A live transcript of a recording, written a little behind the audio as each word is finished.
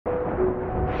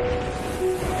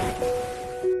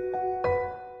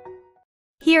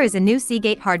Here is a new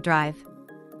Seagate hard drive.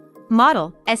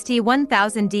 Model,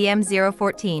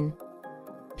 ST1000DM014.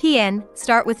 PN,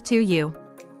 start with 2U.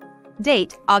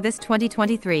 Date, August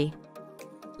 2023.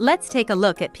 Let's take a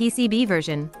look at PCB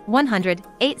version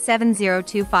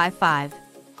 100.870.255.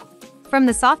 From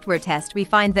the software test we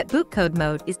find that bootcode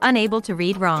mode is unable to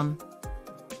read ROM.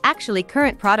 Actually,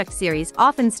 current product series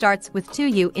often starts with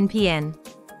 2U in PN.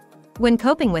 When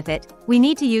coping with it, we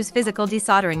need to use physical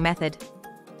desoldering method.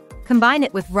 Combine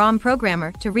it with ROM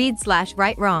programmer to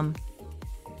read/write ROM.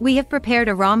 We have prepared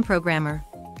a ROM programmer.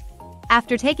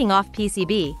 After taking off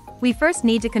PCB, we first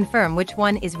need to confirm which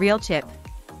one is real chip.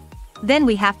 Then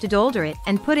we have to solder it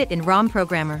and put it in ROM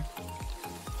programmer.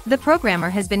 The programmer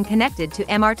has been connected to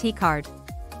MRT card.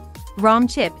 ROM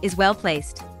chip is well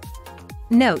placed.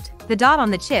 Note, the dot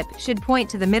on the chip should point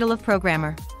to the middle of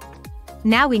programmer.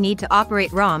 Now we need to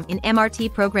operate ROM in MRT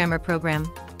programmer program.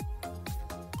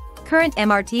 Current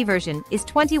MRT version is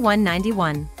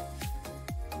 2191.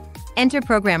 Enter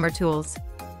programmer tools.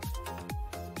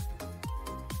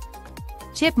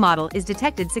 Chip model is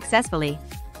detected successfully.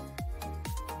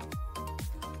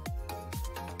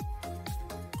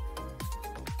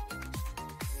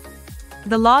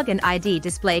 The log and ID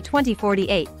display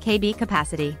 2048 KB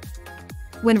capacity.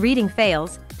 When reading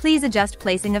fails, please adjust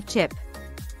placing of chip.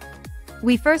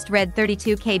 We first read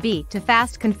 32 KB to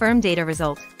fast confirm data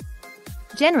result.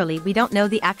 Generally, we don't know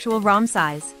the actual ROM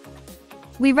size.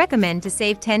 We recommend to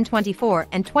save 1024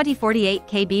 and 2048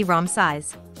 KB ROM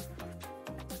size.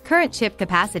 Current chip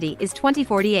capacity is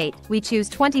 2048, we choose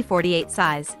 2048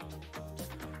 size.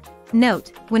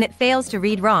 Note, when it fails to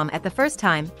read ROM at the first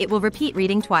time, it will repeat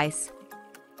reading twice.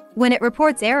 When it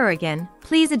reports error again,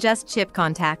 please adjust chip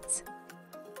contacts.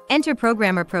 Enter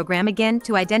programmer program again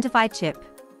to identify chip.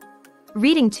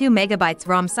 Reading 2 MB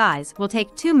ROM size will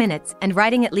take 2 minutes and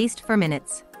writing at least 4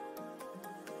 minutes.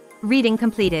 Reading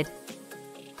completed.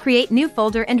 Create new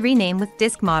folder and rename with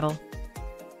disk model.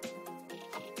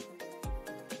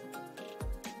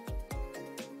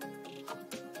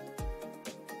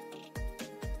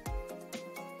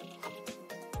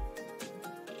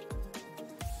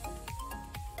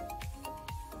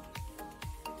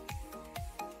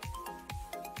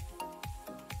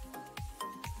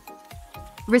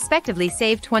 Respectively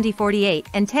save 2048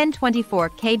 and 1024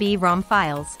 KB ROM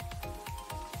files.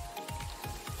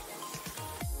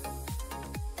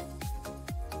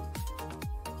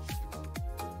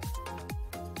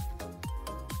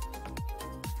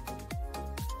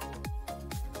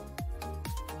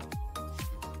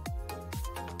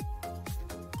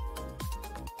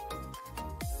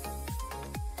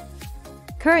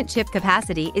 Current chip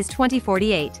capacity is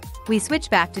 2048, we switch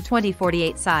back to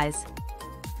 2048 size.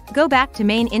 Go back to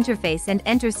main interface and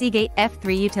enter Seagate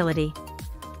F3 utility.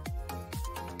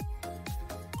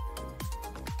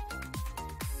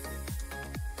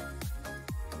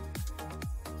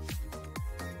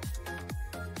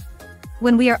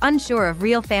 When we are unsure of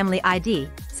real family ID,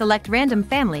 select random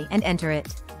family and enter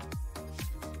it.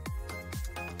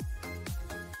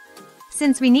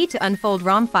 Since we need to unfold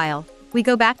ROM file, we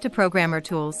go back to programmer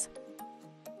tools.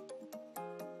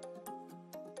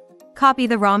 Copy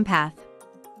the ROM path.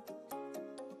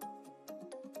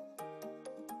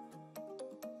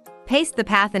 Paste the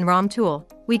path in ROM tool,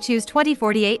 we choose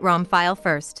 2048 ROM file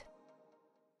first.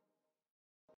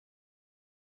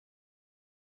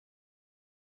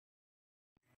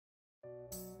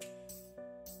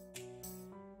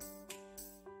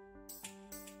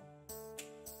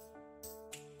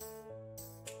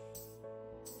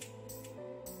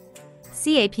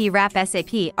 CAP wrap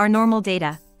SAP are normal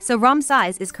data, so ROM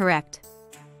size is correct.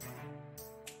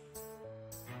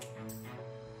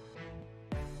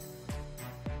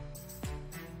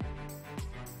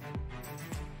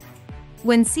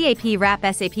 When CAP wrap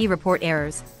SAP report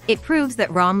errors, it proves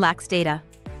that ROM lacks data.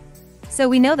 So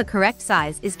we know the correct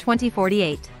size is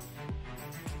 2048.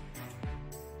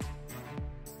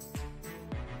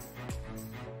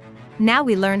 Now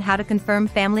we learn how to confirm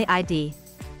family ID.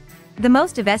 The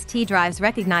most of ST drives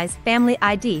recognize family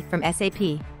ID from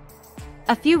SAP.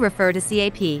 A few refer to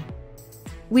CAP.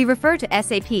 We refer to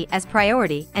SAP as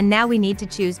priority, and now we need to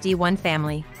choose D1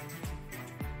 family.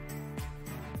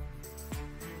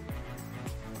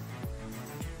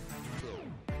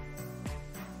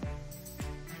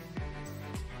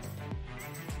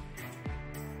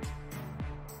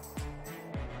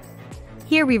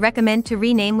 Here we recommend to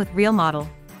rename with real model.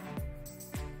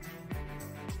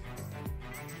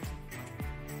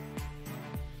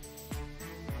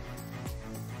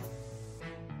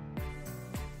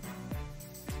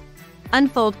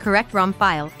 Unfold correct ROM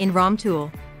file in ROM tool.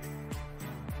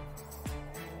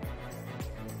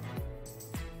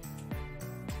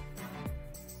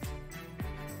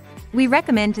 We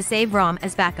recommend to save ROM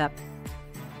as backup.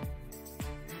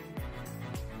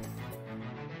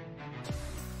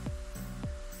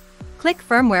 Click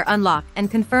Firmware Unlock and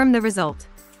confirm the result.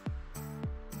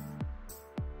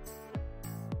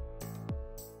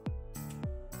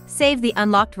 Save the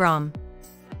unlocked ROM.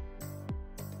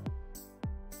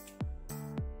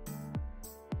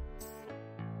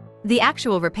 The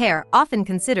actual repair often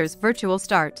considers virtual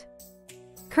start.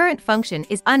 Current function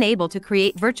is unable to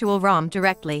create virtual ROM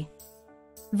directly.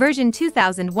 Version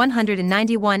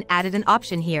 2191 added an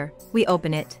option here. We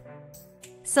open it.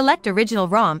 Select original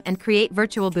ROM and create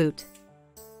virtual boot.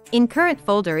 In current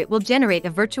folder it will generate a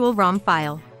virtual ROM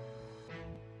file.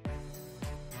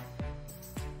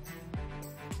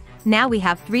 Now we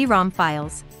have 3 ROM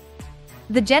files.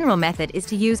 The general method is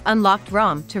to use unlocked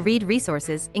ROM to read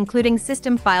resources including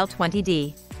system file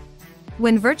 20D.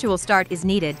 When virtual start is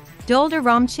needed, dolder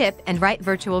ROM chip and write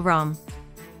virtual ROM.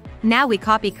 Now we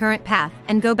copy current path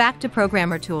and go back to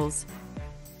Programmer Tools.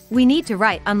 We need to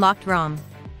write unlocked ROM.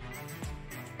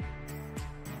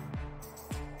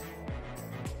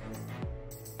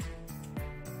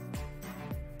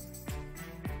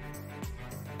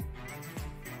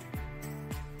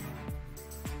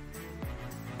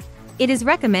 It is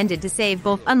recommended to save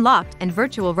both unlocked and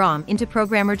virtual ROM into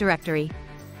Programmer directory.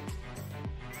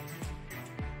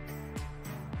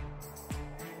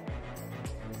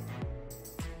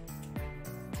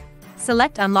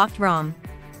 Select unlocked ROM.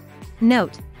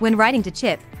 Note, when writing to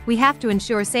chip, we have to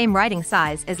ensure same writing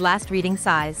size as last reading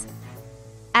size.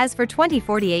 As for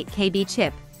 2048 KB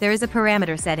chip, there is a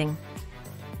parameter setting.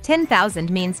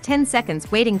 10,000 means 10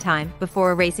 seconds waiting time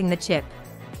before erasing the chip.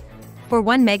 For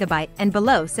 1 MB and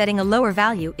below, setting a lower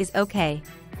value is OK.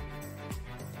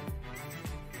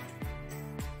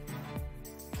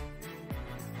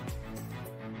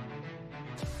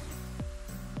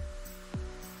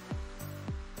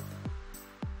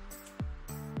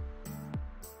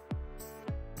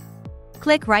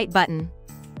 Click Write button.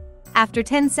 After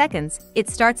 10 seconds, it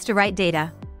starts to write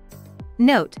data.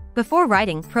 Note, before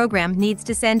writing, program needs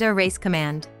to send a erase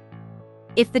command.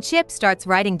 If the chip starts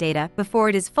writing data before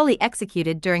it is fully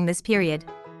executed during this period,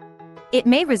 it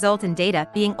may result in data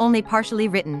being only partially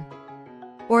written.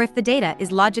 Or if the data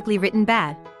is logically written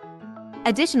bad,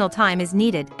 additional time is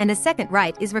needed and a second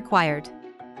write is required.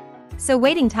 So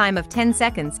waiting time of 10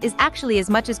 seconds is actually as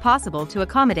much as possible to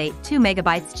accommodate 2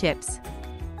 MB chips.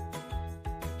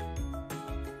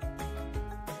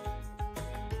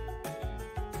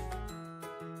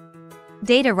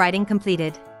 Data writing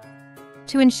completed.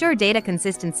 To ensure data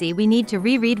consistency, we need to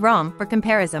reread ROM for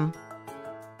comparison.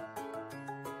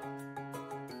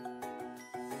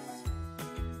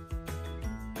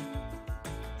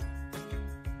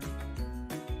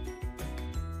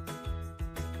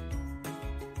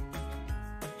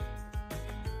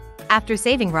 After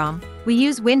saving ROM, we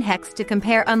use WinHex to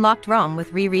compare unlocked ROM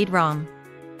with reread ROM.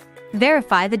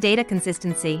 Verify the data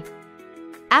consistency.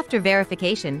 After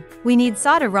verification, we need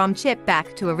solder ROM chip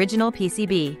back to original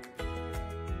PCB.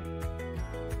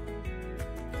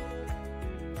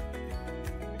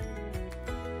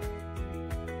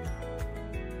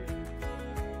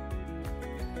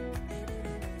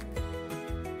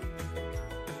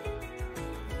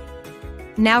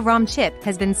 Now ROM chip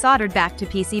has been soldered back to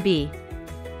PCB.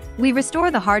 We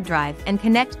restore the hard drive and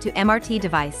connect to MRT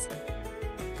device.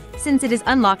 Since it is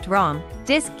unlocked ROM,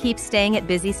 disk keeps staying at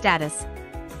busy status.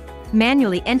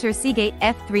 Manually enter Seagate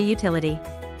F3 utility.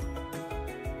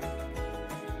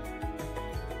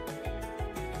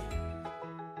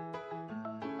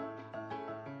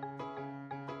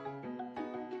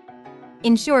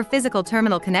 Ensure physical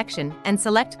terminal connection and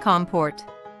select COM port.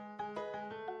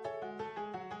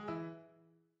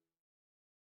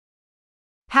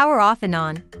 Power off and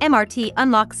on, MRT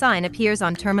unlock sign appears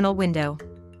on terminal window.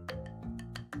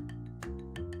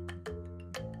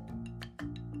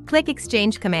 Click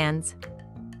Exchange commands.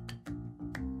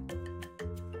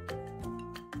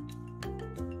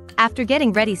 After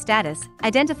getting ready status,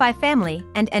 identify family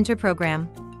and enter program.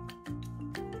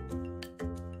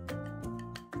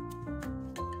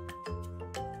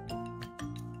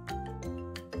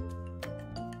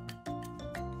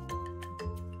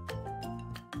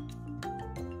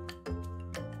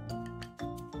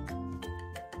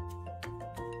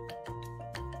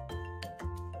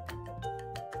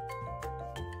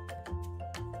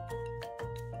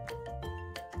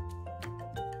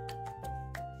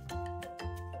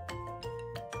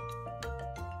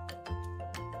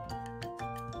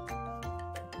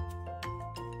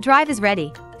 Drive is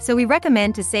ready, so we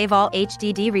recommend to save all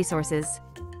HDD resources.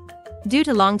 Due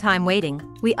to long time waiting,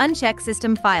 we uncheck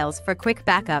system files for quick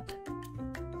backup.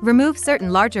 Remove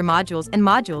certain larger modules and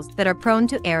modules that are prone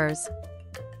to errors.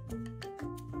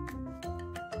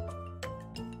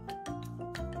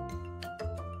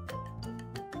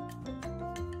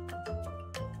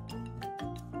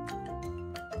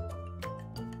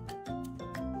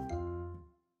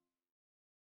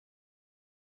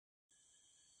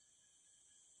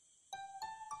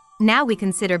 Now we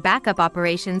consider backup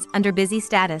operations under busy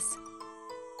status.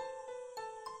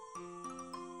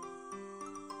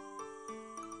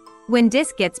 When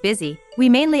disk gets busy, we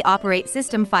mainly operate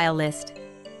system file list.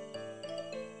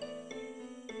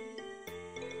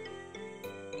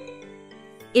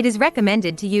 It is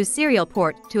recommended to use serial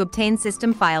port to obtain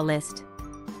system file list.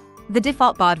 The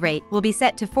default baud rate will be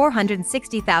set to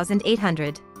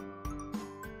 460,800.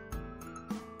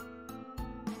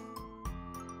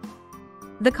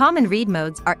 The common read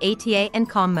modes are ATA and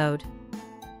COM mode.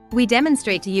 We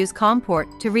demonstrate to use COM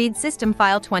port to read system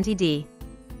file 20D.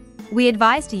 We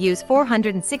advise to use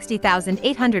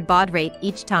 460,800 baud rate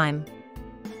each time.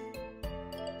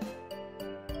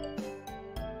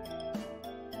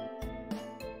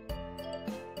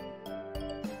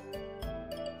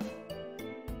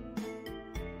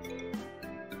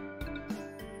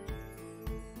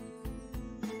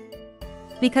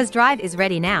 Because drive is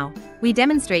ready now, we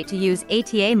demonstrate to use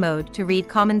ATA mode to read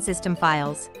common system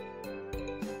files.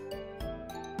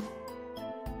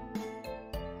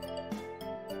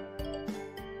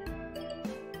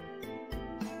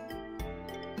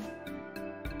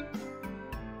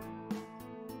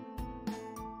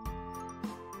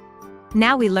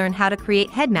 Now we learn how to create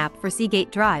head map for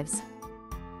Seagate drives.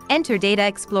 Enter Data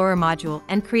Explorer module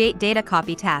and create data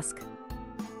copy task.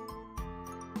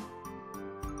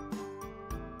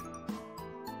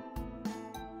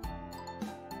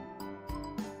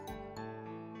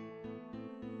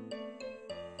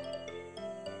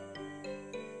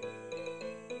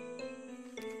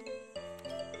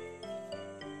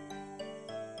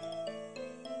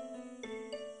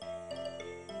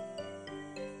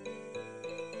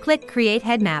 Click Create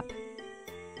Head Map.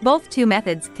 Both two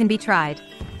methods can be tried.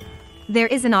 There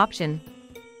is an option.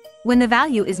 When the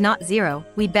value is not 0,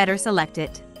 we better select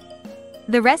it.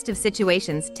 The rest of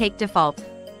situations take default.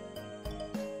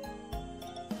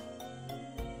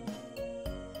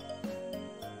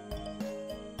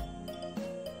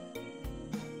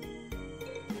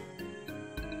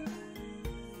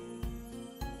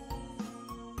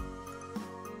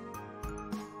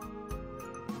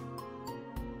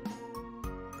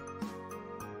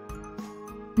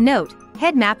 Note,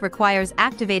 head map requires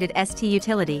activated ST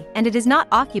utility and it is not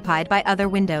occupied by other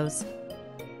windows.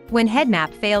 When head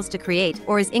map fails to create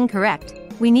or is incorrect,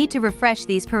 we need to refresh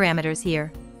these parameters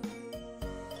here.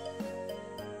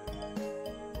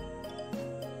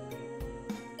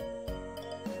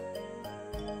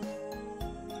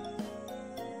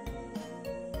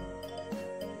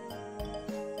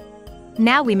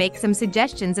 Now we make some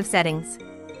suggestions of settings.